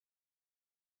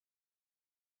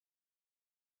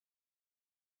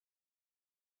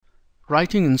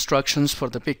Writing instructions for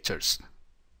the pictures.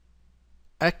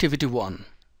 Activity 1.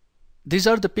 These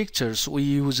are the pictures we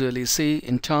usually see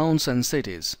in towns and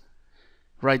cities.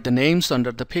 Write the names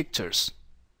under the pictures.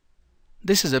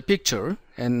 This is a picture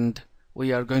and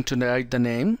we are going to write the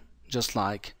name just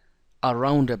like a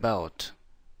roundabout.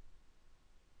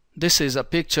 This is a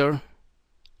picture,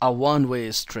 a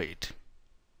one-way street,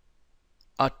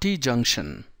 a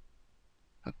T-junction,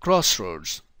 a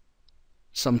crossroads,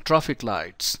 some traffic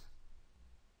lights,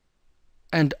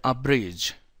 and a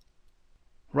bridge.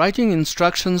 Writing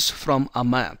instructions from a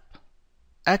map.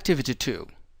 Activity 2.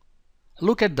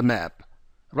 Look at the map.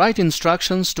 Write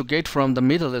instructions to get from the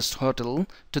Middle East Hotel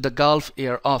to the Gulf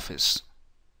Air Office.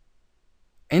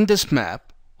 In this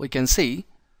map, we can see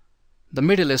the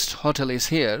Middle East Hotel is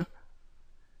here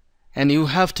and you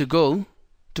have to go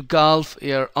to Gulf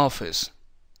Air Office,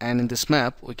 and in this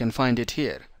map we can find it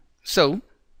here. So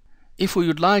if we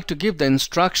would like to give the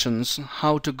instructions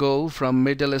how to go from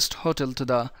Middle East Hotel to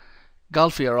the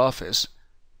Gulf Air Office,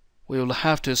 we will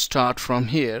have to start from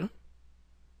here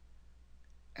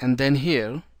and then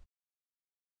here,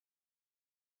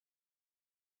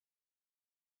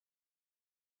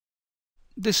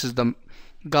 this is the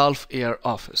Gulf Air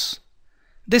Office.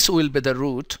 This will be the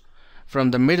route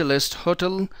from the Middle East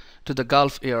Hotel to the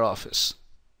Gulf Air Office.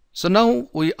 So now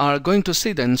we are going to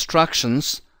see the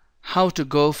instructions how to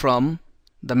go from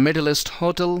the Middle East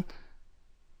Hotel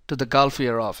to the Gulf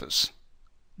Air Office.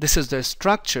 This is the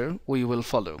structure we will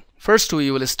follow. First we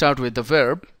will start with the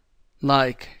verb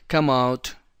like come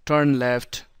out, turn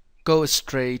left, go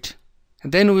straight,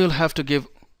 and then we will have to give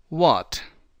what,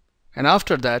 and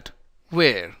after that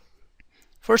where.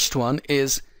 First one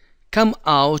is come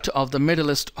out of the Middle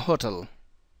East Hotel.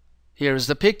 Here is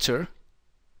the picture.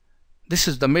 This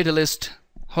is the Middle East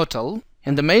Hotel.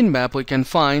 In the main map we can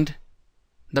find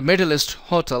the Middle East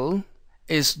Hotel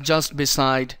is just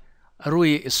beside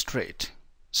Rui Street.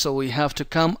 So we have to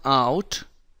come out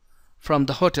from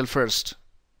the hotel first.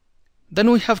 Then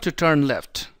we have to turn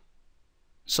left.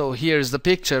 So here is the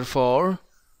picture for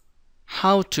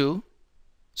how to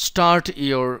start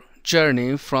your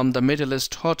journey from the Middle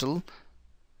East Hotel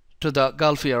to the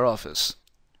Gulf Air Office.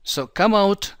 So come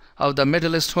out of the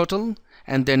Middle East Hotel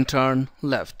and then turn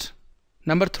left.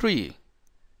 Number 3.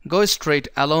 Go straight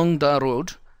along the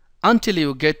road until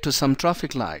you get to some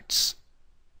traffic lights.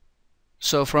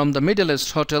 So from the Middle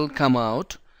East Hotel come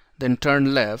out, then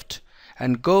turn left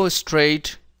and go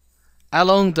straight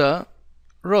along the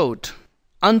road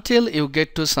until you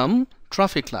get to some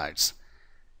traffic lights.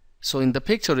 So in the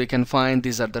picture you can find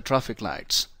these are the traffic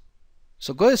lights.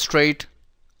 So go straight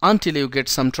until you get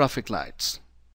some traffic lights.